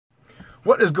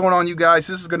What is going on, you guys?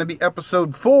 This is going to be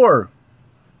episode 4.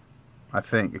 I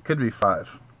think. It could be 5.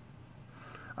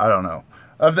 I don't know.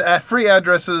 Of the free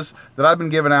addresses that I've been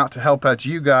giving out to help out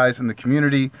you guys in the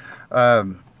community.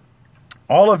 All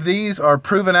of these are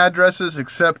proven addresses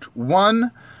except one.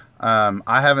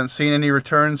 I haven't seen any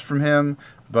returns from him,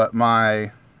 but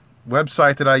my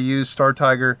website that I use, Star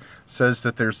Tiger, says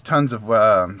that there's tons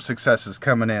of successes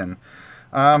coming in.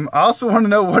 I also want to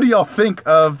know, what do y'all think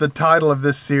of the title of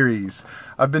this series?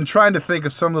 I've been trying to think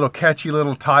of some little catchy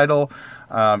little title,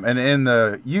 and in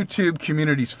the YouTube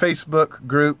community's Facebook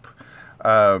group,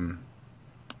 I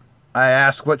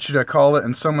asked what should I call it,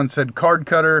 and someone said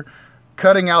CardCutter,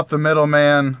 cutting out the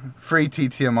middleman, free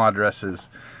TTM addresses.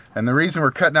 And the reason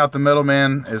we're cutting out the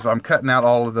middleman is I'm cutting out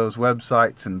all of those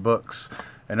websites and books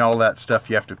and all that stuff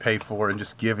you have to pay for, and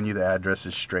just giving you the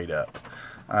addresses straight up.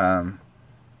 I'm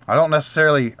not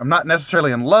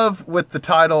necessarily in love with the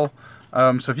title,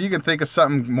 so if you can think of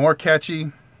something more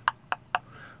catchy,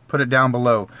 put it down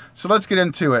below. So let's get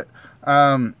into it.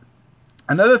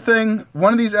 Another thing,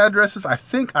 one of these addresses I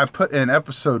think I put in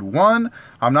episode 1.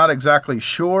 I'm not exactly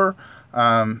sure.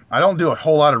 I don't do a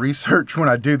whole lot of research when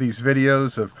I do these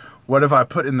videos of what have I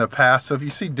put in the past. So if you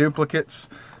see duplicates,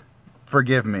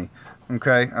 forgive me.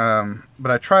 Okay,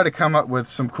 but I try to come up with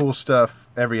some cool stuff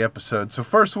every episode. So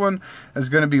first one is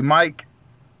going to be Mike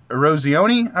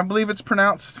Eruzione, I believe it's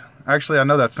pronounced. Actually, I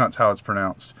know that's not how it's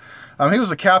pronounced. He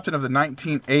was a captain of the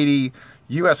 1980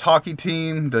 U.S. hockey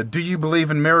team, the Do You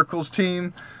Believe in Miracles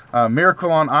team.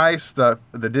 Miracle on Ice, the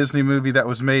Disney movie that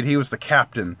was made, he was the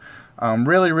captain.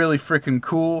 Really, really freaking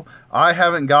cool. I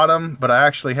haven't got him, but I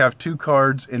actually have 2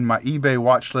 cards in my eBay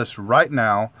watch list right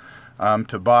now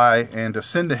to buy and to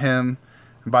send to him.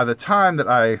 And by the time that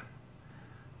I,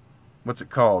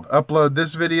 upload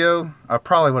this video, I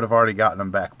probably would have already gotten them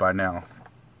back by now.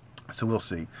 So we'll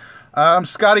see.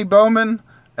 Scotty Bowman,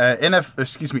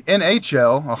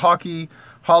 NHL, a Hockey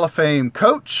Hall of Fame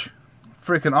coach.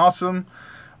 Freaking awesome.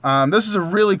 This is a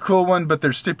really cool one, but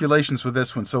there's stipulations with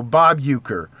this one. So Bob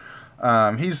Uecker.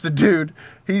 He's the dude.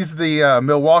 He's the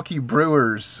Milwaukee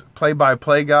Brewers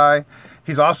play-by-play guy.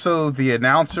 He's also the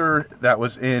announcer that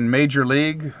was in Major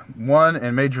League 1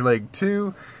 and Major League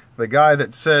 2. The guy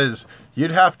that says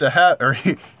he'd have to have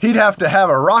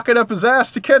a rocket up his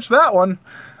ass to catch that one.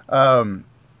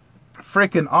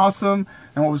 Freaking awesome.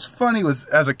 And what was funny was,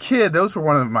 as a kid, those were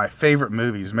one of my favorite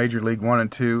movies, Major League 1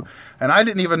 and 2. And I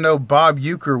didn't even know Bob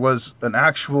Uecker was an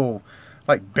actual,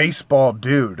 like, baseball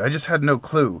dude. I just had no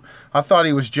clue. I thought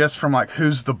he was just from, like,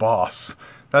 Who's the Boss?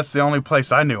 That's the only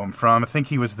place I knew him from. I think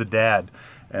he was the dad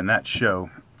in that show.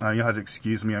 You'll have to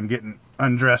excuse me. I'm getting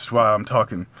undressed while I'm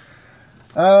talking.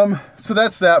 So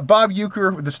that's that. Bob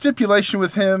Uecker, the stipulation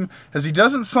with him is he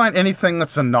doesn't sign anything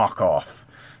that's a knockoff.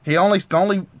 The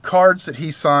only cards that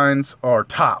he signs are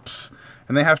Topps,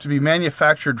 and they have to be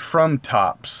manufactured from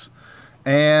Topps.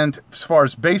 And as far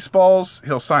as baseballs,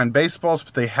 he'll sign baseballs,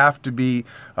 but they have to be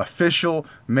official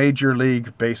Major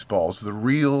League baseballs, the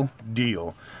real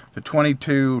deal. The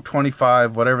 22,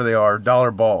 25, whatever they are, dollar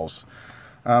balls.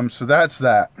 So that's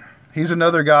that. He's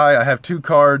another guy. I have 2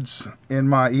 cards in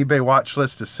my eBay watch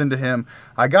list to send to him.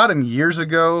 I got him years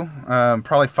ago,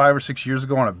 probably 5 or 6 years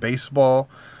ago on a baseball.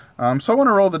 So I want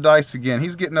to roll the dice again.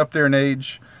 He's getting up there in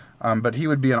age, but he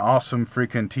would be an awesome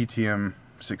freaking TTM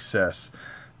success.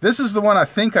 This is the one I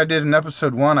think I did in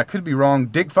episode 1. I could be wrong.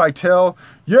 Dick Vitale.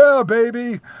 Yeah,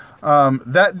 baby.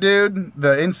 That dude, the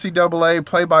NCAA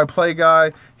play-by-play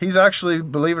guy, he's actually,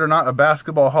 believe it or not, a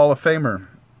basketball Hall of Famer.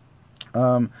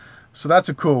 So that's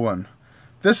a cool one.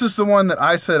 This is the one that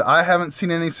I said I haven't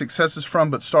seen any successes from,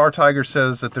 but Star Tiger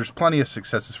says that there's plenty of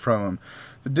successes from him.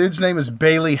 The dude's name is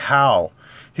Bailey Howell.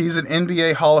 He's an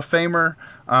NBA Hall of Famer.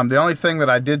 The only thing that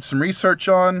I did some research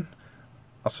on,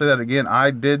 I'll say that again,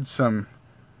 I did some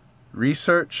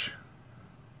research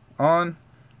on.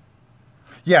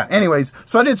 Yeah, anyways,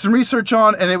 so I did some research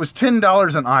on, and it was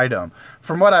 $10 an item.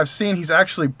 From what I've seen, he's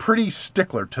actually pretty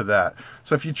stickler to that.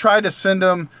 So if you try to send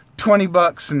him 20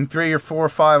 bucks and 3 or 4 or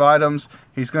 5 items,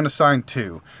 he's going to sign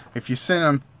 2. If you send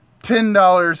him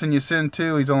 $10 and you send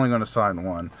 2, he's only going to sign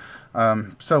 1.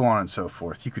 So on and so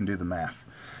forth. You can do the math.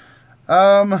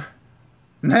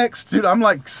 Next, dude, I'm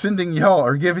like sending y'all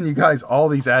or giving you guys all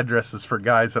these addresses for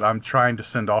guys that I'm trying to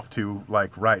send off to,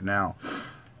 like, right now.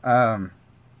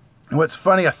 What's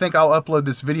funny, I think I'll upload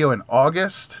this video in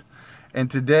August, and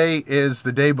today is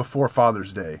the day before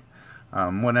Father's Day,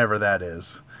 whenever that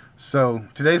is. So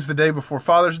today's the day before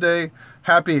Father's Day.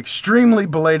 Happy, extremely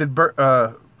belated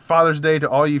Father's Day to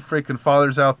all you freaking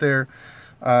fathers out there.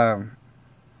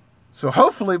 So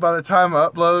hopefully by the time I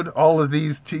upload, all of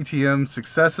these TTM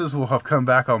successes will have come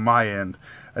back on my end.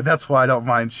 And that's why I don't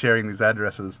mind sharing these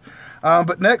addresses.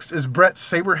 But next is Bret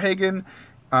Saberhagen.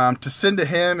 To send to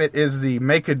him, it is the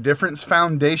Make a Difference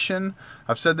Foundation.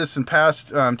 I've said this in past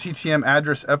TTM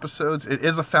address episodes. It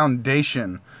is a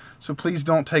foundation, so please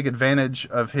don't take advantage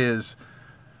of his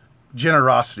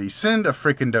generosity. Send a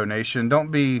freaking donation.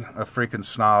 Don't be a freaking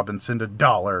snob and send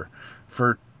 $1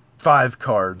 for 5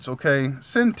 cards, okay?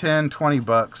 Send 10, 20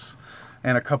 bucks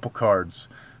and a couple cards.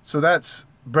 So that's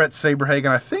Bret Saberhagen.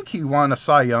 I think he won a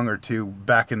Cy Young or 2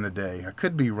 back in the day. I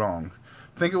could be wrong.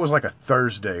 I think it was like a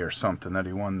Thursday or something that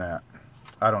he won that.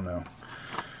 I don't know.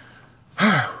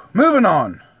 Moving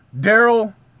on.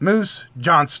 Daryl Moose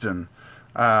Johnston.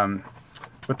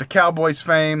 With the Cowboys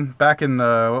fame back in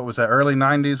the, what was that, early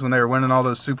 90s when they were winning all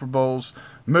those Super Bowls.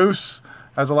 Moose,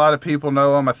 as a lot of people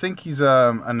know him. I think he's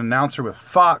an announcer with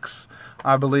Fox,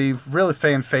 I believe. Really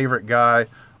fan favorite guy.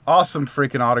 Awesome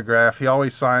freaking autograph. He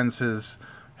always signs his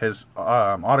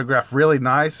autograph really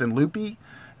nice and loopy,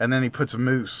 and then he puts a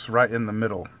moose right in the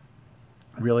middle.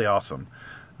 Really awesome.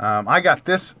 I got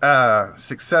this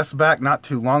success back not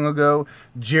too long ago.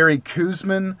 Jerry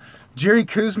Koosman. Jerry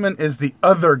Koosman is the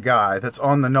other guy that's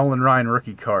on the Nolan Ryan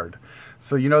rookie card.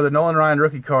 So you know the Nolan Ryan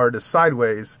rookie card is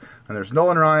sideways, and there's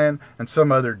Nolan Ryan and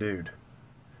some other dude.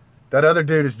 That other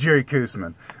dude is Jerry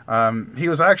Koosman. He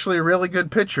was actually a really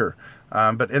good pitcher,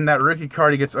 but in that rookie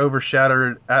card he gets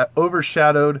overshadowed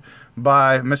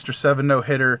by Mr. 7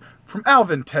 no-hitter from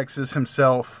Alvin, Texas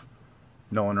himself,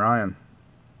 Nolan Ryan.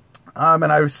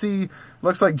 And I see,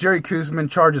 looks like Jerry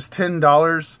Koosman charges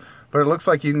 $10, but it looks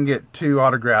like you can get 2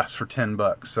 autographs for 10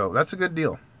 bucks. So that's a good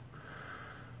deal.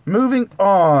 Moving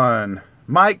on,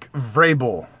 Mike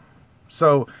Vrabel.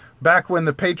 So back when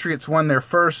the Patriots won their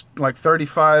first like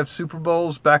 35 Super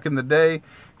Bowls back in the day,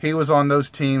 he was on those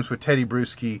teams with Teddy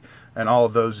Bruschi and all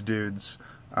of those dudes.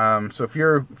 So if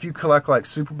you collect like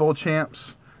Super Bowl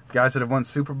champs, guys that have won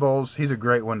Super Bowls, he's a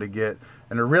great one to get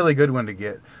and a really good one to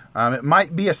get. It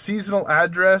might be a seasonal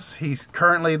address. He's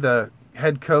currently the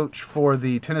head coach for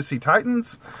the Tennessee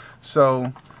Titans.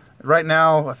 So right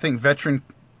now, I think veteran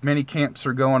mini camps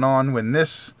are going on. When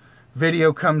this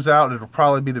video comes out, it'll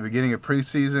probably be the beginning of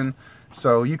preseason.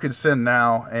 So you could send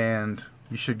now and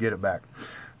you should get it back.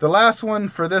 The last one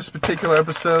for this particular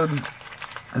episode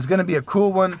is going to be a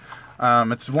cool one.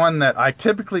 It's one that I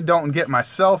typically don't get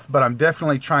myself, but I'm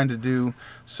definitely trying to do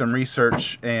some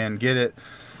research and get it.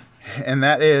 And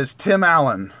that is Tim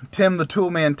Allen. Tim the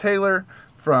Toolman Taylor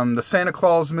from the Santa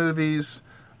Claus movies,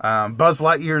 Buzz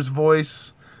Lightyear's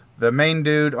voice, the main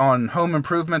dude on Home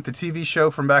Improvement, the TV show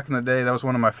from back in the day. That was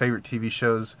one of my favorite TV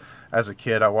shows as a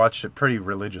kid. I watched it pretty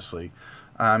religiously.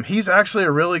 He's actually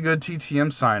a really good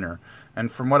TTM signer.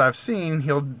 And from what I've seen,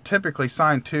 he'll typically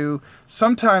sign 2,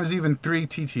 sometimes even 3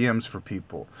 TTMs for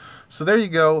people. So there you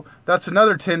go. That's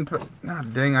another 10... Oh,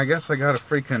 dang, I guess I got to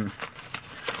freaking...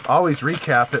 always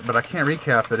recap it, but I can't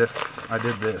recap it if I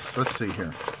did this. Let's see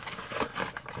here.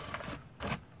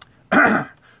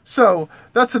 So,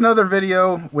 that's another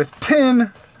video with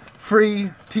 10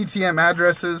 free TTM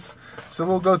addresses. So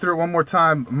we'll go through it one more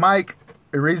time. Mike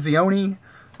Eruzione,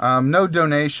 no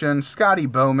donation. Scotty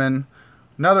Bowman,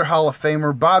 another Hall of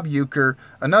Famer. Bob Uecker,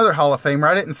 another Hall of Famer.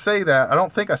 I didn't say that. I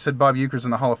don't think I said Bob Uecker's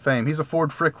in the Hall of Fame. He's a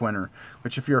Ford Frick winner,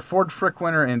 which if you're a Ford Frick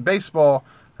winner in baseball,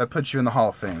 that puts you in the Hall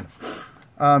of Fame.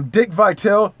 Dick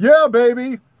Vitale, yeah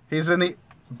baby, he's in the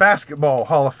Basketball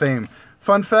Hall of Fame.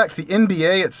 Fun fact, the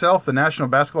NBA itself, the National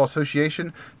Basketball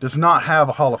Association, does not have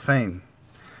a Hall of Fame.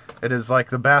 It is like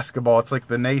the basketball, it's like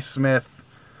the Naismith,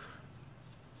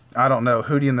 I don't know,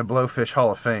 Hootie and the Blowfish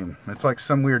Hall of Fame. It's like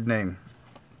some weird name.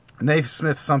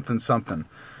 Naismith something something.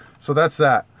 So that's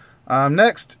that.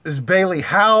 Next is Bailey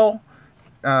Howell.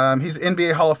 He's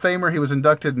NBA Hall of Famer. He was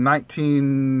inducted in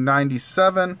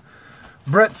 1997.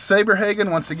 Bret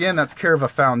Saberhagen, once again, that's care of a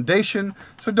foundation,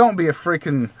 so don't be a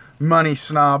freaking money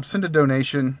snob. Send a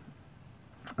donation.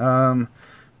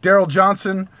 Daryl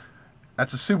Johnston,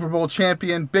 that's a Super Bowl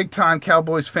champion, big-time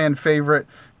Cowboys fan favorite.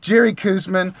 Jerry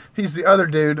Koosman, he's the other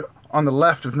dude on the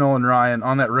left of Nolan Ryan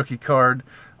on that rookie card.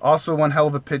 Also one hell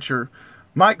of a pitcher.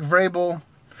 Mike Vrabel,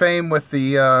 fame with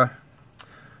the...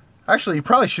 actually, he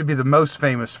probably should be the most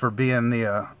famous for being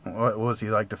the... what was he,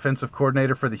 like, defensive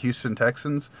coordinator for the Houston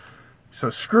Texans. So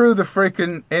screw the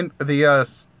freaking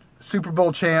Super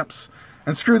Bowl champs,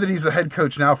 and screw that he's the head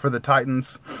coach now for the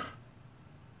Titans.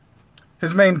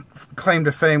 His main claim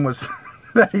to fame was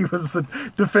that he was the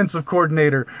defensive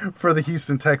coordinator for the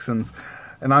Houston Texans.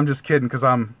 And I'm just kidding because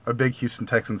I'm a big Houston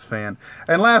Texans fan.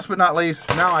 And last but not least,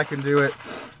 now I can do it,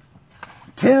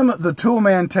 Tim the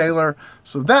Toolman Taylor.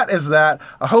 So that is that.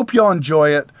 I hope y'all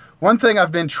enjoy it. One thing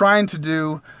I've been trying to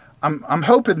do, I'm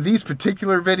hoping these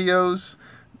particular videos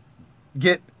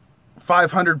get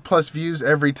 500 plus views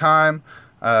every time.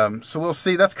 So we'll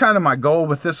see. That's kind of my goal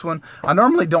with this one. I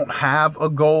normally don't have a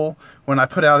goal when I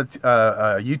put out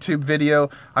a YouTube video.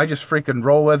 I just freaking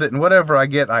roll with it, and whatever I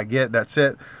get, that's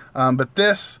it. But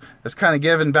this is kind of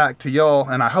giving back to y'all,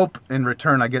 and I hope in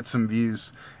return I get some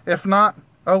views. If not,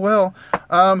 oh well.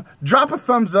 Drop a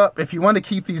thumbs up if you want to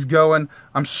keep these going.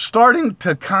 I'm starting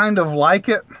to kind of like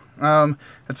it.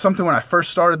 It's something when I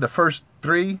first started the first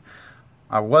 3,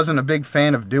 I wasn't a big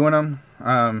fan of doing them.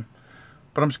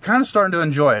 But I'm kind of starting to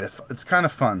enjoy it. It's kind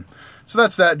of fun. So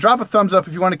that's that. Drop a thumbs up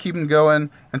if you want to keep them going.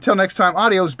 Until next time,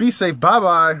 adios, be safe,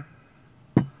 bye-bye.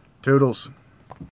 Toodles.